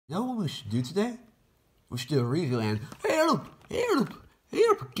You know what we should do today? We should do a review and help,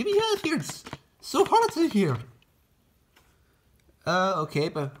 get me out of here. It's so hot in here. Okay,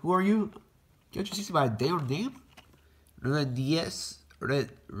 but who are you? Can't you see my damn name? Rheneas,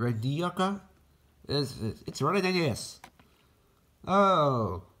 Rheneas? It's Rheneas.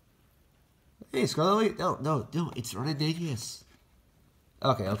 Oh. Hey, Scarlet. No, it's Rheneas.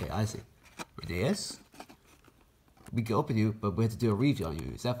 Okay, I see. Rheneas? We can open you, but we have to do a review on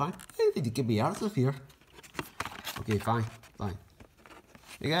you. Is that fine? Hey, you need to get me out of here. Okay, fine.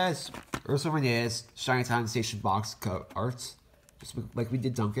 Hey guys, Ursa Rheneas, Shiny Time Station Box Arts. Just like we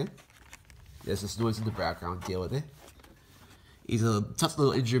did Duncan. There's this noise in the background, deal with it. He's a tough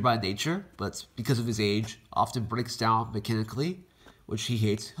little injured by nature, but because of his age, often breaks down mechanically, which he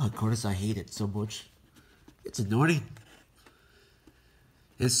hates. Oh, of course I hate it so much. It's annoying.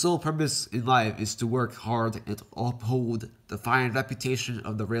 His sole purpose in life is to work hard and uphold the fine reputation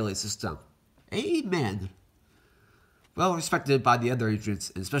of the relay system. Amen. Well respected by the other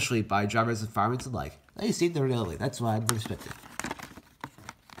agents, and especially by drivers and firemen alike. They seem to relay, that's why I'm respected.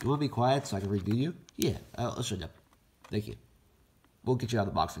 You want to be quiet so I can review you? Yeah, I'll shut up. Thank you. We'll get you out of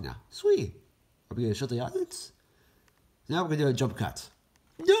the box for now. Sweet. Are we going to shut the audience? Now we're going to do a jump cut.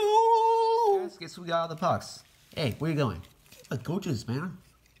 No! Guys, guess we got out of the box. Hey, where are you going? Gorgeous, man.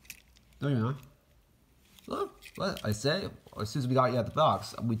 No, you're not. Look, what I said, as soon as we got you out of the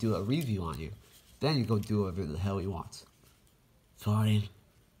box, we do a review on you. Then you go do whatever the hell you want. Fine.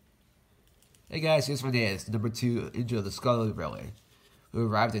 Hey guys, here's Rheneas, the #2 engine of the Scarlet Railway, who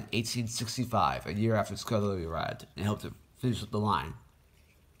arrived in 1865, a year after Scarlet arrived, and helped him finish the line,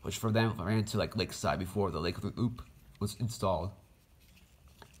 which for them ran to Lakeside before the Lake of the Oop was installed.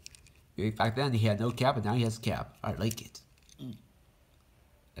 Back then he had no cap, and now he has a cap. I like it.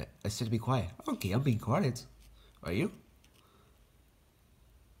 I said to be quiet. Okay, I'm being quiet. Are you?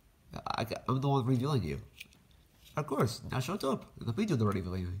 I'm the one revealing you. Of course, now shut up. Let me do the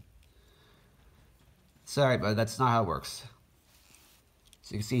revealing. Sorry, but that's not how it works.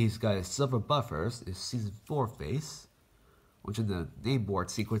 So you can see he's got his silver buffers, his Season 4 face, which in the name board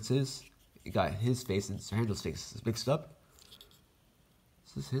sequences, you got his face and Sandal's face is mixed up.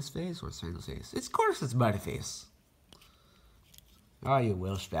 Is this his face or Sandal's face? Of course it's my face. Oh, you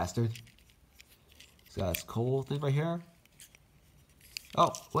Welsh bastard. He's got this coal thing right here.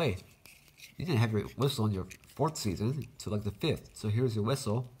 Oh, wait. You didn't have your whistle in your 4th season to the 5th. So here's your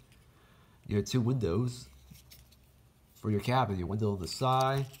whistle. Your 2 windows for your cabin. Your window on the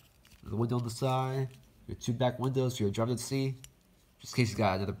side. The window on the side. Your 2 back windows for your driver to see. Just in case you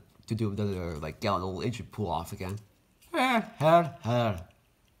got another to do another gallant old engine pull off again.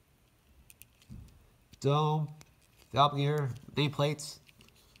 Dome. Up here, nameplates,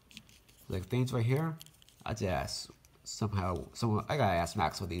 things right here. I just ask someone. I gotta ask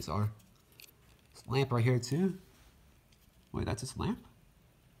Max what these are. This lamp right here too. Wait, that's his lamp.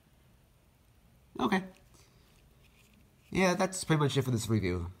 Okay. Yeah, that's pretty much it for this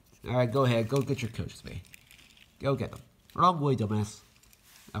review. All right, go ahead, go get your coaches, man. Go get them. Wrong way, dumbass.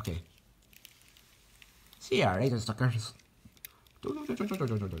 Okay. See ya later, suckers.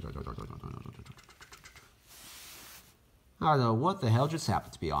 I don't know what the hell just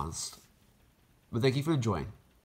happened, to be honest. But thank you for enjoying.